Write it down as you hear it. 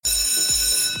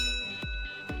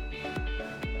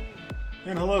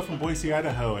And hello from Boise,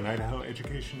 Idaho, and Idaho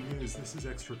Education News. This is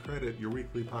Extra Credit, your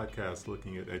weekly podcast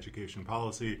looking at education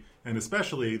policy. And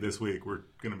especially this week, we're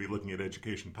going to be looking at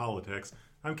education politics.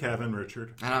 I'm Kevin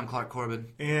Richard. And I'm Clark Corbin.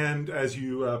 And as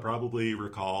you probably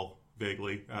recall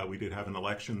vaguely, we did have an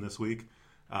election this week.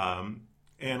 And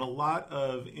a lot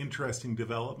of interesting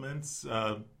developments,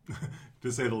 to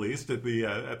say the least, at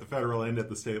the federal and at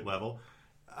the state level.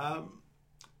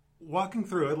 Walking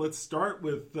through it, let's start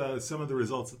with some of the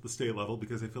results at the state level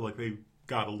because I feel like they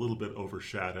got a little bit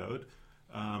overshadowed.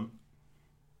 A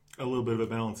little bit of a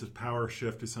balance of power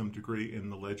shift to some degree in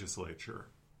the legislature.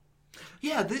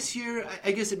 Yeah, this year,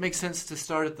 I guess it makes sense to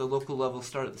start at the local level,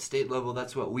 start at the state level.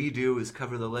 That's what we do, is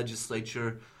cover the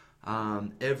legislature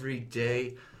every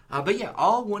day. But yeah,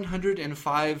 all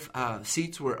 105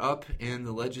 seats were up in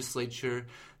the legislature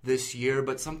this year,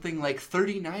 but something like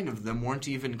 39 of them weren't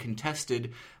even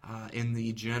contested in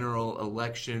the general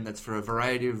election. That's for a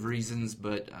variety of reasons,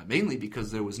 but mainly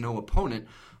because there was no opponent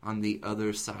on the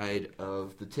other side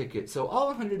of the ticket. So all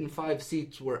 105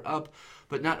 seats were up,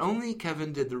 but not only,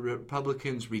 Kevin, did the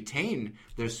Republicans retain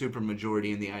their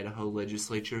supermajority in the Idaho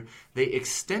legislature, they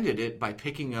extended it by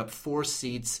picking up 4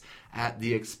 seats at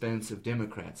the expense of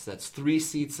Democrats. That's 3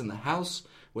 seats in the House,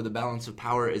 where the balance of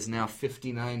power is now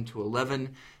 59-11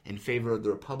 in favor of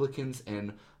the Republicans,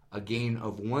 and a gain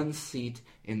of 1 seat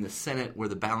in the Senate, where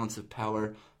the balance of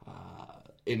power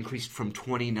increased from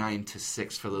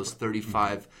 29-6 for those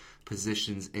 35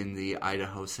 positions in the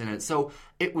Idaho Senate. So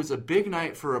it was a big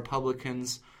night for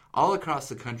Republicans all across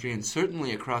the country, and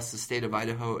certainly across the state of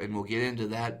Idaho, and we'll get into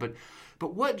that. But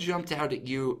what jumped out at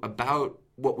you about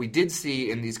what we did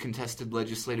see in these contested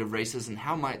legislative races, and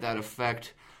how might that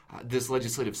affect this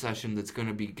legislative session that's going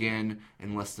to begin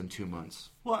in less than 2 months?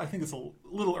 Well, I think it's a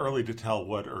little early to tell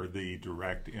what are the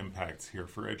direct impacts here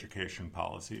for education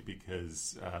policy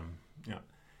because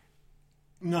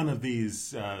none of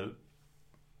these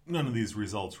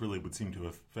results really would seem to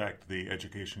affect the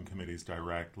education committees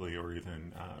directly, or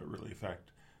even really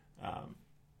affect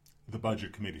the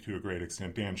budget committee to a great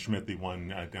extent. Dan Schmidt, the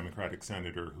one Democratic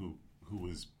senator who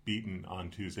was beaten on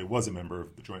Tuesday, was a member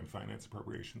of the Joint Finance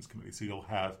Appropriations Committee, so you'll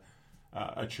have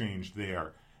a change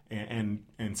there. And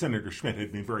Senator Schmidt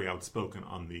had been very outspoken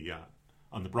on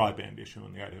the broadband issue,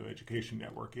 on the Idaho Education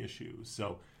Network issue.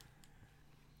 So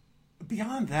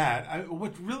beyond that,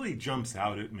 what really jumps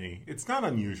out at me, it's not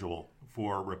unusual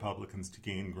for Republicans to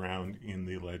gain ground in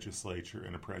the legislature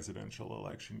in a presidential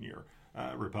election year.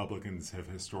 Republicans have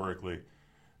historically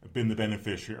been the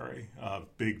beneficiary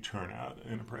of big turnout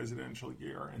in a presidential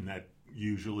year, and that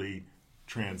usually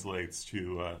translates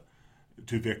to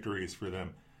victories for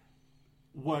them.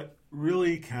 What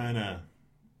really kind of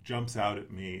jumps out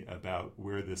at me about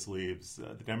where this leaves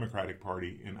the Democratic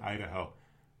Party in Idaho,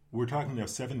 we're talking now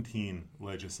 17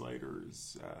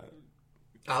 legislators.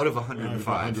 Out of 105.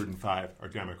 105 are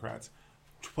Democrats.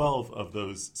 12 of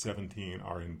those 17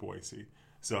 are in Boise.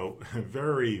 So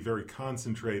very, very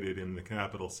concentrated in the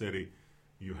capital city.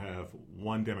 You have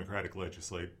one Democratic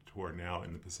legislator now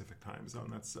in the Pacific time zone.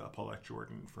 That's Paulette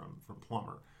Jordan from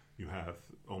Plummer. You have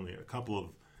only a couple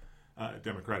of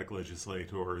Democratic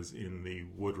legislators in the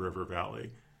Wood River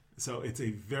Valley. So it's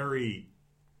a very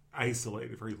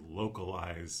isolated, very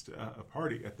localized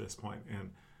party at this point.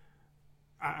 And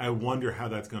I wonder how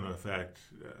that's going to affect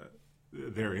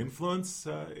their influence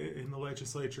in the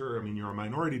legislature. I mean, you're a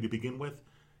minority to begin with.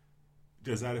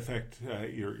 Does that affect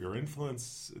your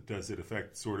influence? Does it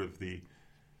affect sort of the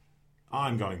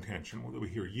ongoing tension that we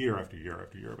hear year after year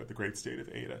after year about the great state of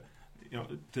Ada?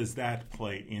 Does that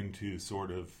play into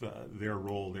sort of their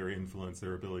role, their influence,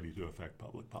 their ability to affect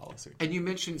public policy? And you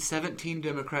mentioned 17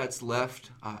 Democrats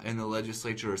left in the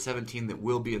legislature, or 17 that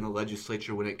will be in the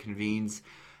legislature when it convenes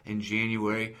in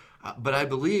January. But I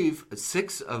believe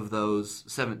 6 of those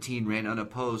 17 ran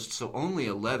unopposed, so only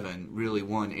 11 really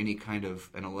won any kind of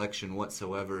an election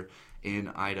whatsoever in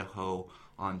Idaho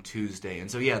on Tuesday. And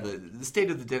so, yeah, the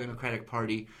state of the Democratic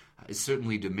Party is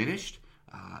certainly diminished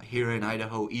here in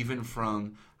Idaho, even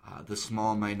from the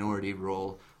small minority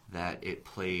role that it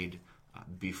played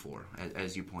before,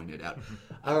 as you pointed out.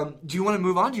 Do you want to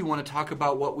move on? Do you want to talk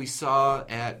about what we saw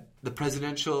at the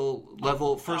presidential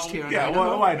level first here in Idaho? Yeah,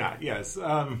 well, why not? Yes.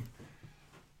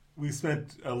 We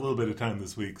spent a little bit of time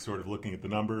this week sort of looking at the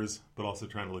numbers, but also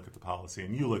trying to look at the policy.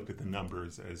 And you looked at the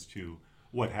numbers as to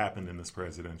what happened in this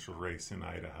presidential race in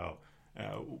Idaho,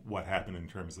 what happened in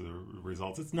terms of the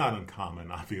results. It's not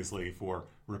uncommon, obviously, for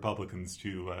Republicans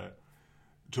to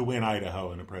win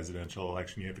Idaho in a presidential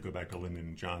election. You have to go back to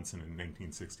Lyndon Johnson in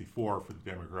 1964 for the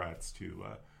Democrats to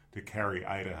carry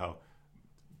Idaho.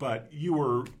 But you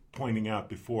were pointing out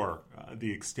before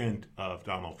the extent of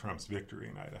Donald Trump's victory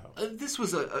in Idaho. This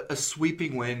was a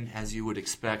sweeping win, as you would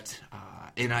expect,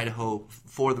 in Idaho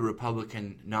for the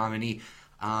Republican nominee.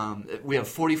 We have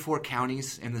 44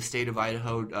 counties in the state of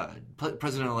Idaho.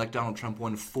 President-elect Donald Trump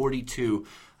won 42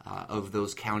 of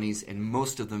those counties, and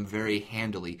most of them very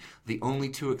handily. The only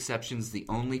two exceptions, the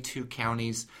only two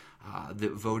counties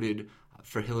that voted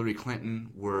for Hillary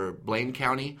Clinton were Blaine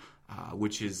County,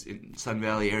 which is in Sun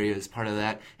Valley area, is part of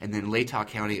that, and then Latah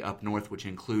County up north, which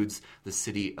includes the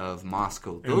city of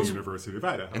Moscow. And the University of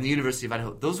Idaho. And the University of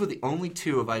Idaho. Those were the only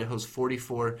two of Idaho's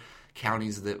 44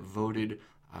 counties that voted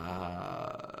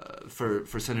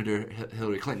for Senator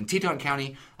Hillary Clinton. Teton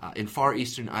County in far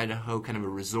eastern Idaho, kind of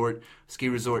a ski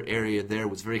resort area there,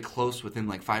 was very close, within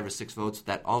like 5 or 6 votes.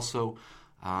 That also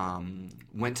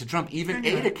went to Trump. Even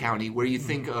Ada County, where you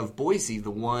think of Boise,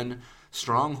 the one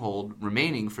stronghold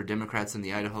remaining for Democrats in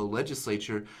the Idaho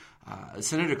legislature,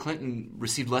 Senator Clinton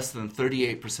received less than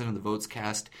 38% of the votes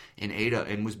cast in Ada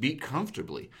and was beat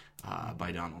comfortably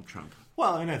by Donald Trump.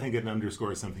 Well, and I think it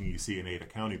underscores something you see in Ada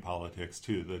County politics,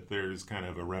 too, that there's kind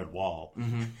of a red wall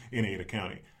in Ada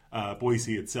County.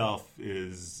 Boise itself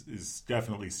is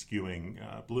definitely skewing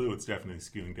blue. It's definitely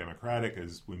skewing Democratic.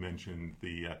 As we mentioned,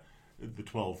 the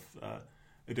 12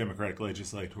 Democratic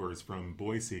legislators from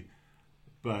Boise.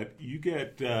 But you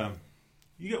get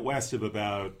west of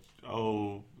about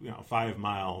 5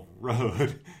 mile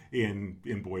road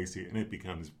in Boise, and it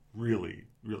becomes really,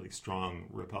 really strong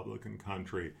Republican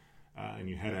country. And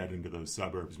you head out into those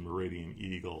suburbs, Meridian,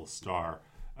 Eagle, Star.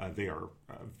 They are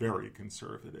very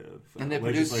conservative. And they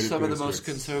produce some of the most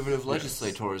conservative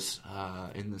legislators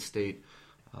in the state,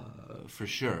 for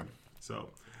sure.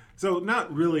 So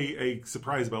not really a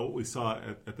surprise about what we saw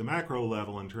at the macro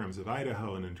level in terms of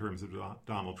Idaho and in terms of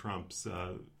Donald Trump's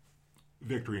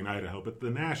victory in Idaho. But the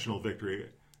national victory,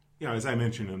 as I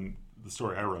mentioned in the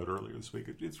story I wrote earlier this week,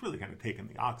 it's really kind of taken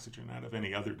the oxygen out of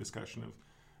any other discussion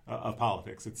of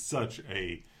politics. It's such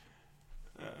a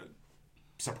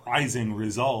surprising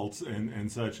result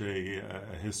and such a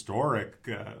historic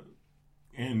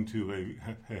end to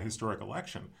a historic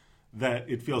election that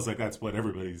it feels like that's what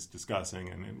everybody's discussing,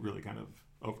 and it really kind of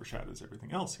overshadows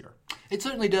everything else here. It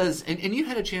certainly does. And you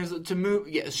had a chance to move.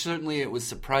 Yeah, certainly it was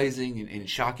surprising and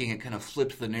shocking. It kind of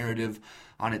flipped the narrative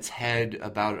on its head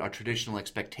about our traditional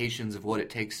expectations of what it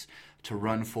takes to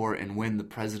run for and win the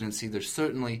presidency. There's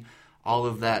certainly all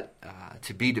of that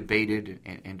to be debated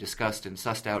and discussed and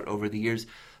sussed out over the years.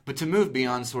 But to move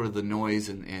beyond sort of the noise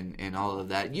and all of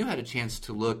that, you had a chance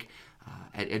to look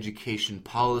at education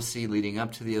policy leading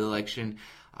up to the election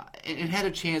and had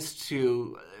a chance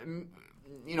to,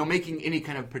 making any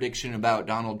kind of prediction about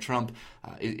Donald Trump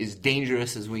is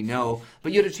dangerous, as we know.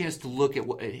 But you had a chance to look at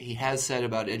what he has said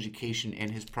about education and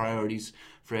his priorities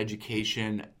for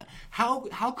education.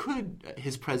 How could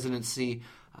his presidency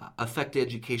affect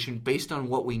education based on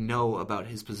what we know about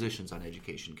his positions on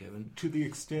education, Kevin? To the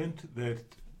extent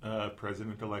that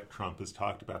President-elect Trump has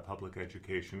talked about public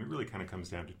education, it really kind of comes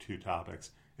down to two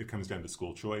topics. It comes down to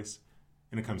school choice,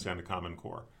 and it comes down to Common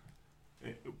Core.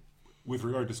 With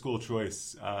regard to school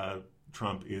choice,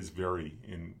 Trump is very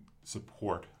in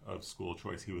support of school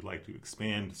choice. He would like to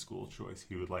expand school choice.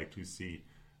 He would like to see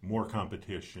more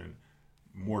competition,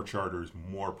 more charters,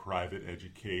 more private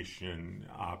education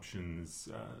options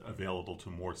available to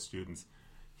more students.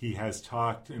 He has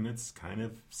talked, and it's kind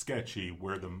of sketchy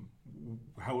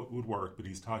how it would work, but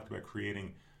he's talked about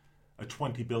creating a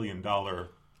 $20 billion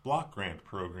block grant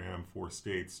program for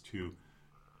states to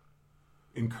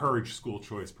encourage school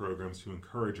choice programs, to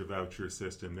encourage a voucher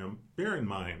system. Now, bear in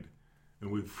mind,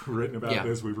 and we've written about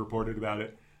this, we've reported about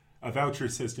it, a voucher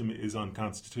system is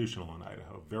unconstitutional in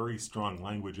Idaho. Very strong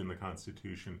language in the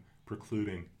Constitution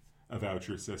precluding a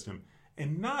voucher system,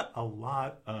 and not a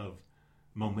lot of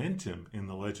momentum in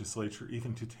the legislature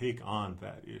even to take on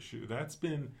that issue. That's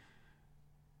been,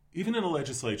 even in a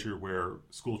legislature where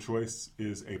school choice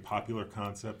is a popular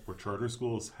concept, where charter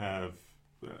schools have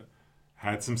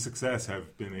had some success,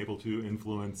 have been able to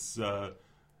influence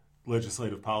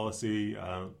legislative policy.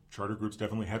 Charter groups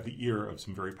definitely have the ear of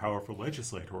some very powerful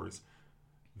legislators.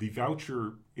 The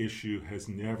voucher issue has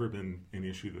never been an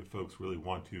issue that folks really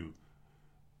want to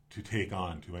take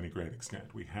on to any great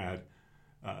extent. We had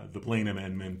the Blaine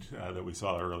Amendment that we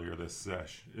saw earlier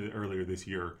this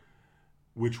year,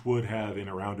 which would have, in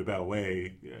a roundabout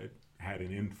way, had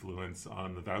an influence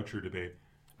on the voucher debate.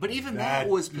 But even that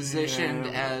was positioned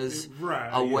as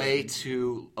a way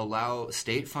to allow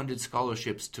state-funded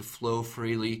scholarships to flow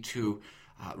freely to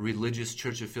religious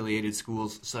church-affiliated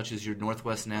schools such as your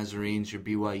Northwest Nazarenes, your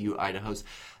BYU Idahos.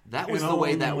 That was and the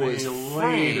way that was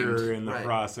later framed. in the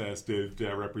process did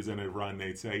Representative Ron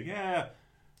Nate say, yeah,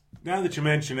 now that you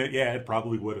mention it, yeah, it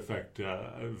probably would affect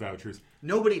vouchers.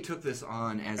 Nobody took this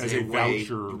on as a way,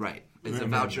 voucher. Right, as a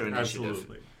voucher initiative.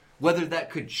 Absolutely. Whether that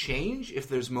could change if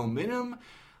there's momentum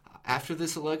after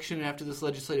this election, after this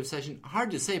legislative session,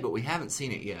 hard to say, but we haven't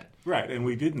seen it yet. Right, and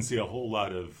we didn't see a whole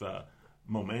lot of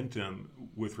momentum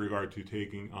with regard to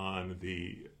taking on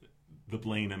the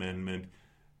Blaine Amendment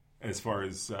as far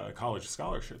as college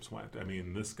scholarships went. I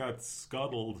mean, this got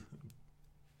scuttled,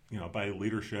 by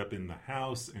leadership in the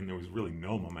House, and there was really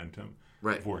no momentum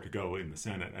for it to go in the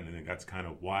Senate. And I think that's kind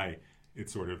of why it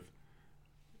sort of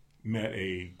met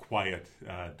a quiet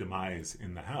demise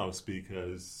in the House,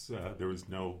 because there was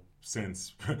no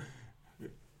sense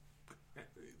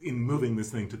in moving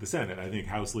this thing to the Senate. I think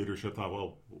House leadership thought,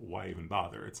 well, why even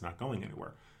bother? It's not going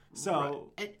anywhere.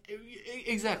 So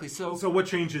exactly. So what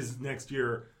changes next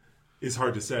year is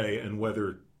hard to say, and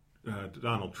whether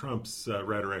Donald Trump's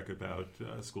rhetoric about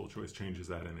school choice changes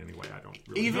that in any way, I don't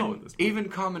really know at this point. Even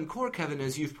Common Core, Kevin,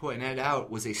 as you've pointed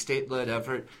out, was a state-led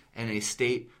effort and a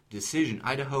state decision.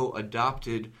 Idaho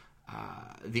adopted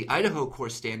the Idaho core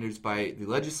standards by the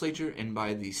legislature and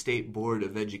by the State Board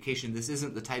of Education. This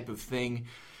isn't the type of thing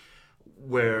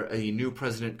where a new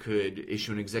president could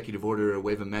issue an executive order or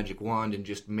wave a magic wand and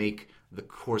just make the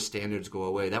core standards go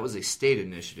away. That was a state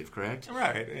initiative, correct?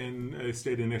 Right, and a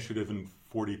state initiative in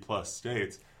 40-plus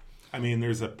states. I mean,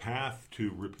 there's a path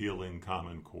to repealing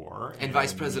Common Core. And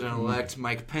Vice President-elect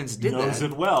Mike Pence did that. Knows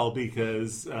it well,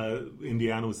 because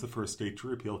Indiana was the first state to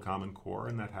repeal Common Core,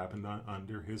 and that happened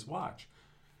under his watch.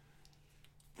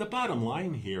 The bottom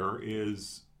line here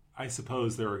is, I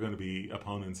suppose there are going to be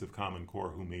opponents of Common Core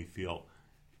who may feel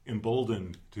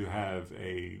emboldened to have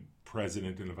a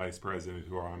president and a vice president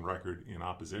who are on record in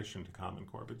opposition to Common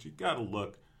Core. But you've got to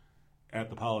look at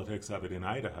the politics of it in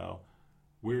Idaho.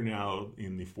 We're now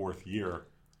in the fourth year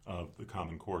of the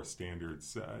Common Core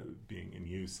standards being in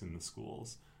use in the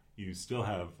schools. You still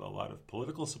have a lot of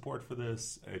political support for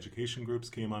this. Education groups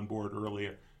came on board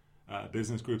earlier.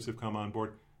 Business groups have come on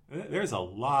board. There's a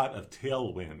lot of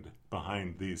tailwind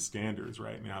behind these standards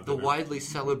right now. The widely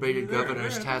celebrated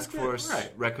Governor's Task Force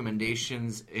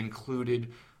recommendations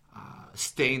included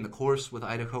staying the course with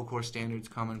Idaho Core Standards,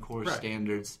 Common Core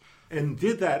Standards. And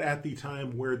did that at the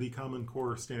time where the Common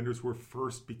Core standards were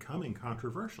first becoming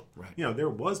controversial. Right. There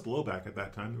was blowback at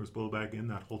that time. There was blowback in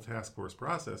that whole task force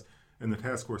process. And the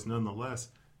task force nonetheless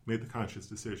made the conscious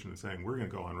decision of saying, we're going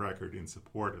to go on record in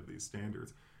support of these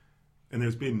standards. And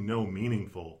there's been no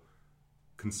meaningful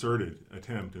concerted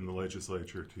attempt in the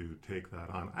legislature to take that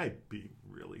on. I'd be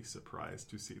really surprised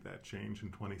to see that change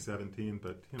in 2017.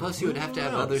 But plus, you would have to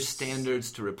have other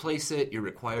standards to replace it. You're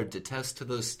required to test to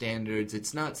those standards.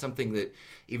 It's not something that,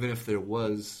 even if there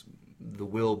was the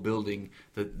will building,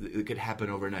 that it could happen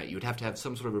overnight. You would have to have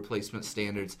some sort of replacement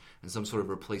standards and some sort of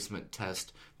replacement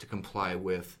test to comply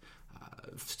with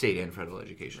state and federal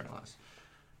education laws.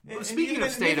 Speaking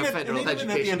of state and federal education,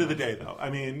 at the end of the day, though,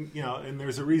 I mean, and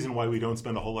there's a reason why we don't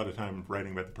spend a whole lot of time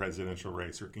writing about the presidential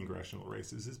race or congressional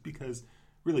races, is because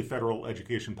really federal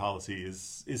education policy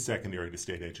is secondary to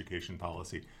state education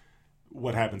policy.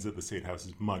 What happens at the State House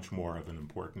is much more of an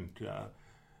important,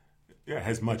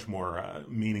 has much more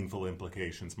meaningful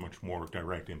implications, much more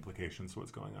direct implications to what's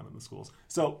going on in the schools.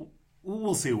 So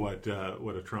we'll see what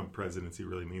a Trump presidency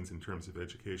really means in terms of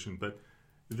education, but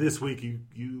this week,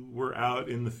 you were out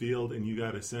in the field and you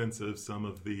got a sense of some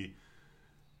of the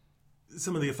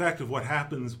effect of what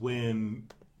happens when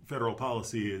federal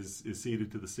policy is ceded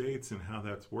to the states and how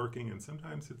that's working. And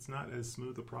sometimes it's not as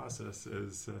smooth a process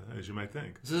as you might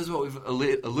think. So this is what we've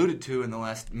alluded to in the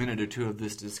last minute or two of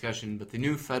this discussion. But the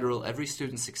new federal Every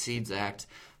Student Succeeds Act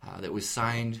that was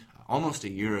signed almost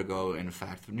a year ago, in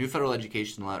fact, the new federal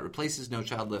education law, it replaces No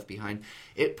Child Left Behind.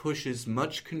 It pushes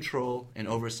much control and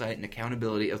oversight and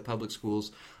accountability of public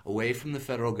schools away from the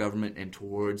federal government and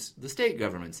towards the state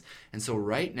governments. And so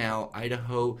right now,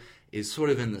 Idaho is sort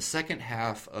of in the second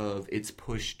half of its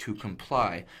push to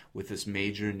comply with this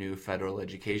major new federal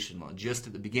education law. Just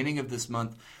at the beginning of this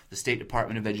month, the State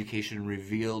Department of Education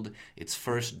revealed its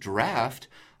first draft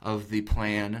of the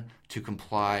plan to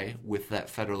comply with that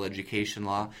federal education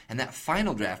law, and that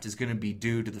final draft is going to be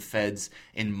due to the feds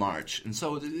in March. And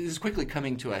so this is quickly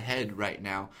coming to a head right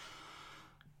now.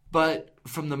 But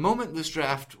from the moment this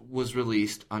draft was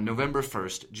released on November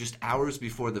 1st, just hours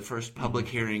before the first public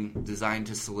hearing designed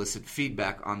to solicit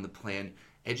feedback on the plan,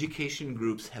 education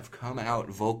groups have come out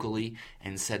vocally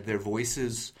and said their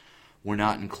voices were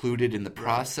not included in the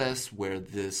process where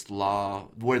this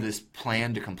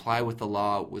plan to comply with the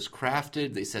law was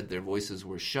crafted. They said their voices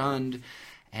were shunned,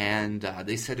 and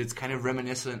they said it's kind of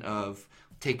reminiscent of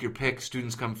take your pick,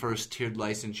 students come first, tiered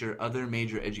licensure, other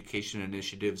major education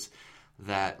initiatives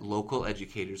that local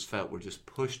educators felt were just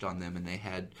pushed on them and they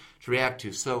had to react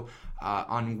to. So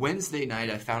on Wednesday night,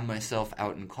 I found myself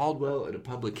out in Caldwell at a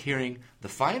public hearing, the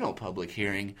final public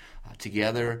hearing, to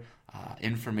gather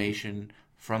information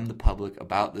from the public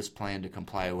about this plan to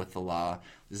comply with the law.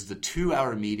 This is a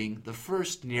 2-hour meeting. The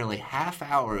first nearly half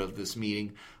hour of this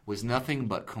meeting was nothing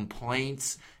but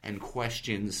complaints and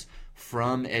questions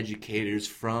from educators,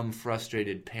 from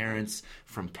frustrated parents,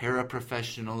 from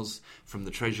paraprofessionals, from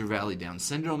the Treasure Valley Down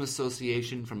Syndrome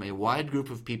Association, from a wide group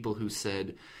of people who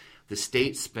said the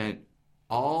state spent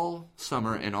all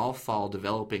summer and all fall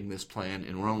developing this plan,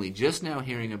 and we're only just now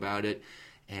hearing about it,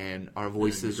 and our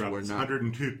voices were not...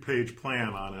 102-page plan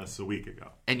on us a week ago.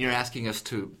 And you're asking us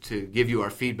to give you our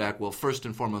feedback. Well, first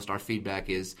and foremost, our feedback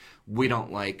is we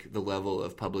don't like the level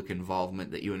of public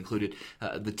involvement that you included.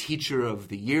 The teacher of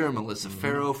the year, Melissa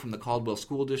Farrow from the Caldwell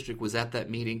School District, was at that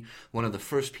meeting, one of the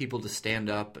first people to stand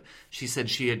up. She said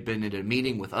she had been at a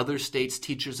meeting with other states'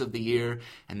 teachers of the year,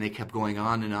 and they kept going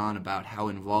on and on about how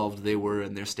involved they were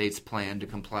in their state's plan to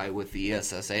comply with the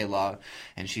ESSA law.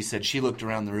 And she said she looked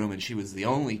around the room and she was the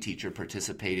only teacher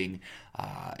participating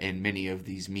in many of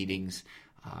these meetings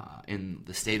in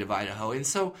the state of Idaho. And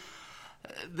so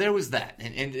there was that,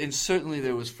 and certainly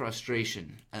there was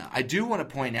frustration. I do want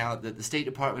to point out that the State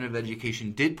Department of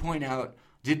Education did put out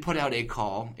a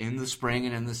call in the spring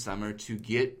and in the summer to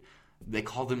get, they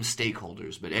call them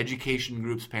stakeholders, but education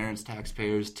groups, parents,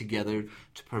 taxpayers together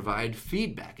to provide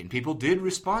feedback. And people did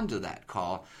respond to that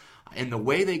call. And the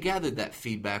way they gathered that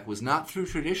feedback was not through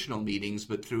traditional meetings,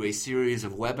 but through a series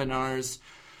of webinars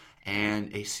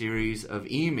and a series of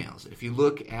emails. If you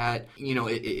look at,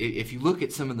 if you look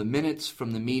at some of the minutes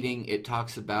from the meeting, it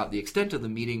talks about the extent of the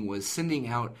meeting was sending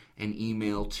out an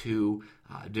email to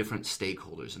different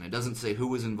stakeholders, and it doesn't say who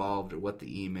was involved or what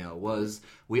the email was.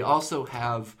 We also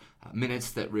have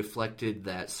minutes that reflected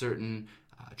that certain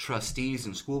trustees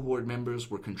and school board members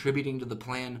were contributing to the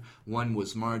plan. One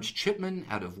was Marge Chipman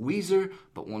out of Weiser,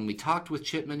 but when we talked with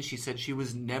Chipman, she said she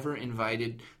was never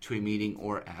invited to a meeting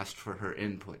or asked for her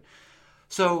input.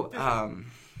 So,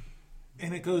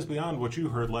 and it goes beyond what you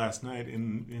heard last night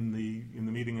in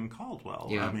the meeting in Caldwell.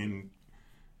 Yeah. I mean,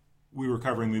 we were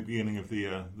covering the beginning of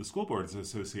the School Boards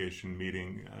Association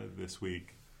meeting this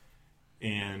week,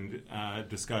 and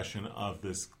discussion of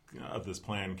this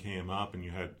plan came up, and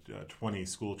you had 20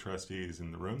 school trustees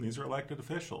in the room. These are elected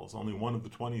officials. Only one of the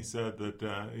 20 said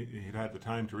that he'd had the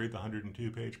time to read the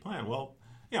 102-page plan. Well,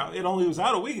 it only was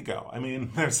out a week ago. I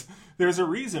mean, there's a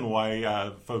reason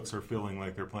why folks are feeling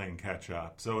like they're playing catch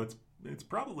up. So it's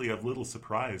probably of little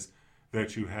surprise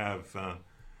that you have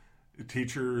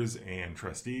teachers and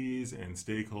trustees and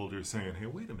stakeholders saying, "Hey,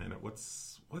 wait a minute,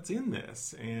 what's in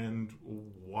this, and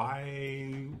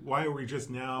why are we just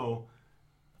now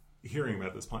hearing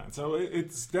about this plan?" So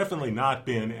it's definitely not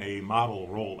been a model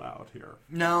rollout here.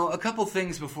 Now, a couple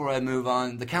things before I move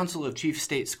on. The Council of Chief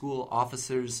State School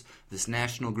Officers, this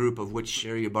national group of which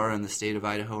Sherry Ybarra and the state of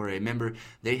Idaho are a member,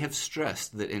 they have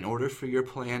stressed that in order for your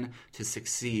plan to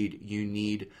succeed, you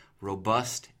need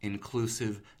robust,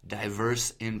 inclusive,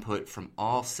 diverse input from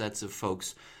all sets of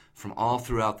folks from all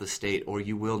throughout the state, or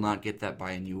you will not get that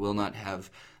buy-in. You will not have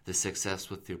the success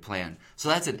with your plan. So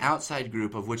that's an outside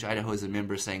group of which Idaho is a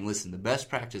member saying, listen, the best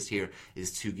practice here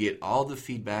is to get all the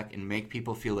feedback and make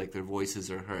people feel like their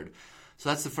voices are heard. So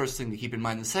that's the first thing to keep in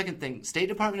mind. The second thing, State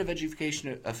Department of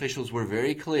Education officials were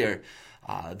very clear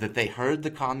that they heard the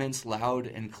comments loud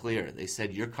and clear. They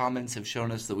said, your comments have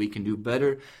shown us that we can do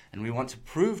better, and we want to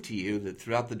prove to you that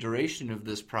throughout the duration of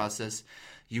this process,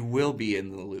 you will be in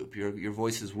the loop. Your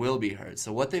voices will be heard.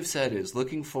 So what they've said is,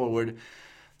 looking forward,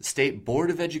 the State Board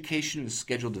of Education is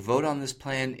scheduled to vote on this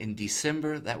plan in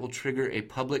December. That will trigger a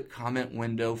public comment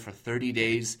window for 30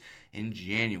 days in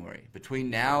January. Between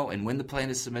now and when the plan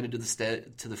is submitted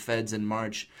to the feds in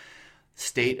March,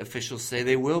 state officials say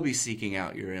they will be seeking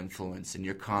out your influence and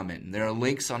your comment. And there are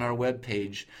links on our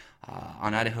webpage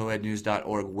on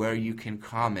idahoednews.org where you can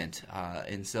comment.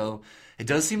 And so it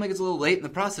does seem like it's a little late in the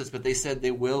process, but they said they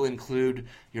will include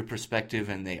your perspective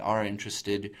and they are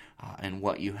interested in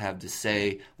what you have to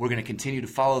say. We're going to continue to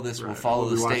follow this. Right. We'll follow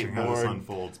the state board,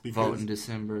 vote in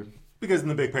December. Because in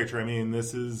the big picture, I mean,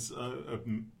 this is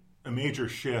a major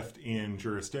shift in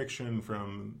jurisdiction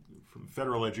from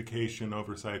federal education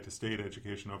oversight to state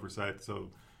education oversight. So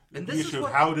and the issue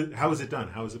of how is it done?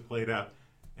 How is it played out?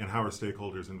 And how are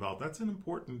stakeholders involved? That's an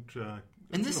important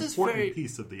And this an is important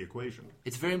piece of the equation.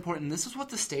 It's very important. This is what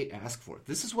the state asked for.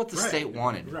 This is what the Right. state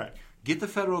wanted. Right. Get the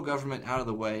federal government out of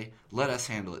the way. Let us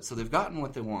handle it. So they've gotten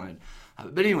what they wanted.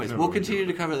 But anyways, we'll continue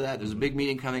to cover that. There's a big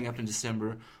meeting coming up in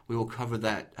December. We will cover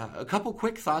that. A couple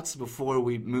quick thoughts before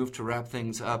we move to wrap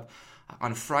things up.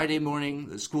 On Friday morning,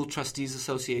 the School Trustees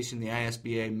Association, the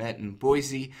ISBA, met in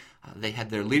Boise. They had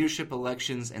their leadership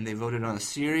elections, and they voted on a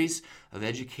series of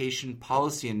education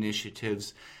policy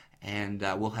initiatives. And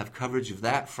we'll have coverage of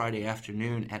that Friday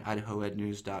afternoon at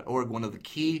idahoednews.org. One of the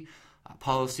key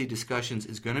policy discussions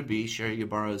is going to be Sherry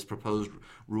Ybarra's proposed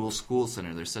rural school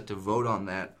center. They're set to vote on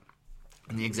that.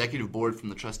 And the executive board from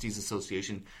the Trustees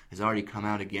Association has already come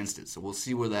out against it. So we'll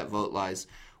see where that vote lies.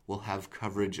 We'll have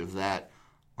coverage of that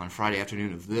on Friday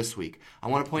afternoon of this week. I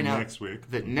want to point out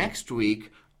that next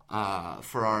week,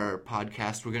 for our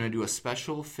podcast, we're going to do a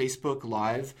special Facebook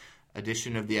Live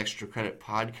edition of the Extra Credit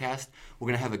Podcast. We're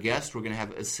going to have a guest. We're going to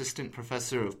have Assistant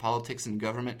Professor of Politics and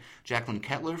Government, Jacqueline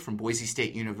Kettler from Boise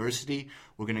State University.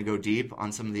 We're going to go deep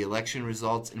on some of the election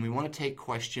results, and we want to take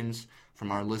questions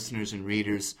from our listeners and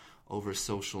readers over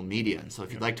social media. And so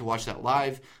if you'd like to watch that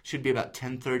live, should be about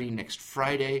 10:30 next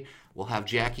Friday. We'll have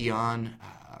Jackie on.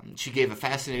 She gave a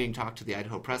fascinating talk to the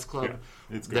Idaho Press Club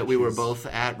that we were both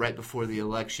at right before the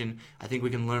election. I think we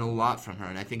can learn a lot from her,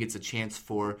 and I think it's a chance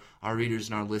for our readers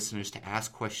and our listeners to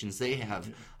ask questions they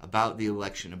have about the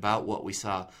election, about what we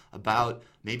saw, about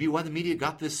maybe why the media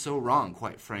got this so wrong,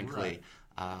 quite frankly.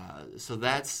 So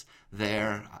that's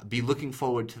there. Be looking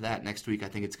forward to that next week. I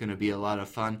think it's going to be a lot of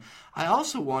fun. I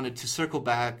also wanted to circle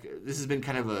back. This has been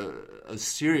kind of a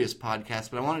serious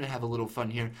podcast, but I wanted to have a little fun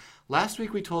here. Last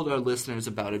week we told our listeners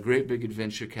about a great big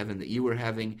adventure, Kevin, that you were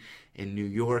having in New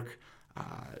York.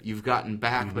 You've gotten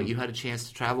back, but you had a chance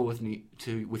to travel with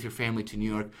your family to New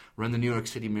York, run the New York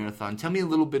City Marathon. Tell me a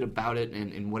little bit about it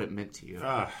and what it meant to you.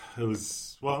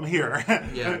 I'm here,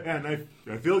 and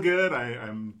I feel good.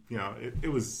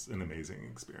 It was an amazing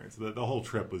experience. The whole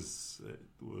trip was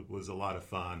a lot of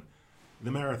fun.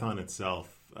 The marathon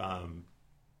itself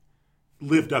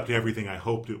lived up to everything I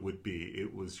hoped it would be.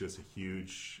 It was just a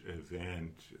huge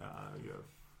event. You have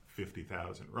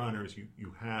 50,000 runners.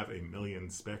 You have 1 million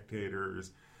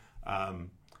spectators.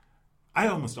 I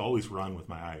almost always run with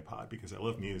my iPod because I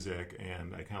love music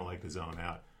and I kind of like to zone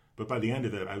out. But by the end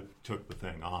of it, I took the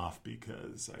thing off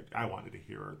because I wanted to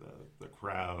hear the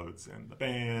crowds and the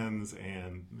bands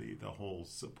and the whole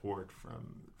support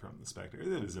from the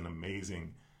spectators. It was an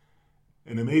amazing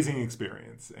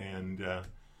experience, and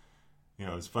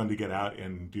it was fun to get out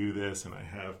and do this. And I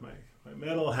have my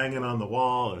medal hanging on the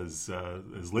wall as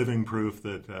living proof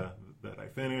that I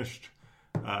finished.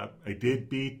 I did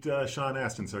beat Sean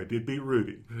Astin, so I did beat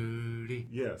Rudy.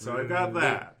 Yeah, so I got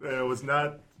that. It was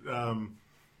not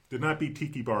did not beat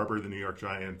Tiki Barber, the New York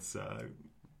Giants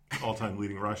all-time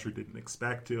leading rusher. Didn't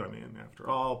expect to. I mean, after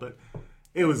all, but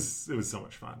it was so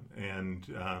much fun, and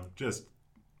just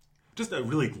a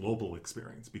really global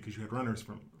experience because you had runners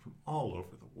from all over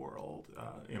the world.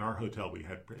 In our hotel, we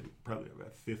had probably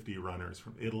about 50 runners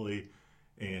from Italy,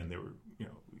 and they were, you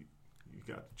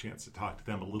got a chance to talk to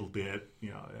them a little bit,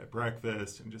 at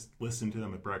breakfast and just listen to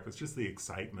them at breakfast. Just the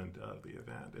excitement of the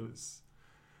event. It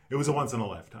was a once in a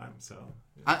lifetime. So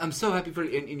yeah. I'm so happy for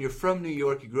you. And you're from New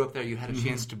York. You grew up there. You had a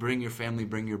chance to bring your family,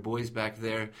 bring your boys back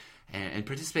there, and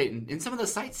participate in some of the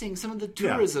sightseeing, some of the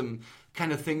tourism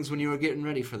kind of things when you were getting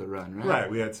ready for the run, right? Right.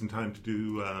 We had some time to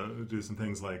do some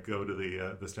things like go to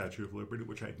the Statue of Liberty,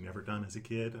 which I'd never done as a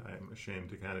kid. I'm ashamed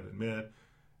to kind of admit.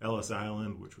 Ellis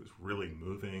Island, which was really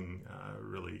moving,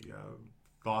 really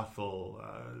thoughtful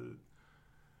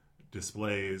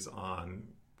displays on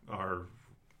our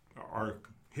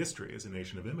history as a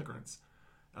nation of immigrants,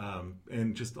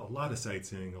 and just a lot of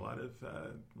sightseeing, a lot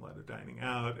of dining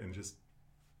out, and just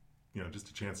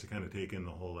a chance to kind of take in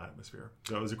the whole atmosphere.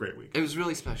 So it was a great week. It was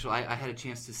really special. I had a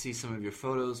chance to see some of your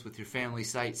photos with your family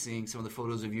sightseeing, some of the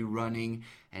photos of you running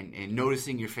and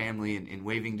noticing your family and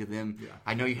waving to them. Yeah.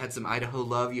 I know you had some Idaho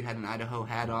love. You had an Idaho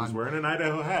hat on. I was wearing an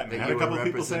Idaho hat. And I had a couple of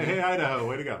people say, "Hey, Idaho,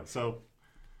 way to go." So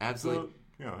absolutely.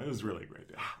 So, it was really a great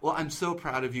day. Well, I'm so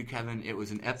proud of you, Kevin. It was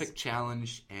an epic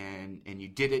challenge, and you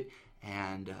did it.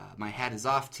 And my hat is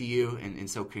off to you. And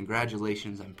so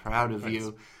congratulations. I'm proud of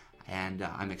you. And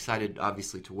I'm excited,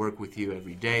 obviously, to work with you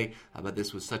every day. But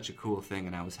this was such a cool thing,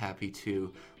 and I was happy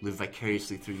to live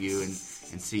vicariously through you and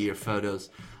see your photos.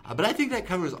 But I think that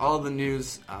covers all the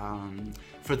news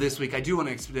for this week. I do want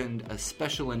to extend a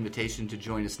special invitation to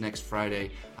join us next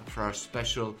Friday for our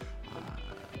special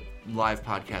live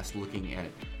podcast looking at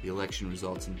the election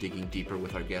results and digging deeper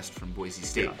with our guest from Boise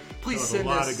State. Yeah. Please send send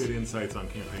us a lot us of good insights on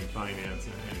campaign finance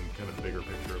and kind of the bigger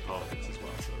picture of politics as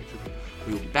well. So it should be.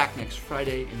 We will be back next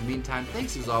Friday. In the meantime,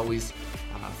 thanks as always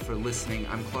for listening.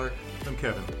 I'm Clark. I'm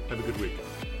Kevin. Have a good week.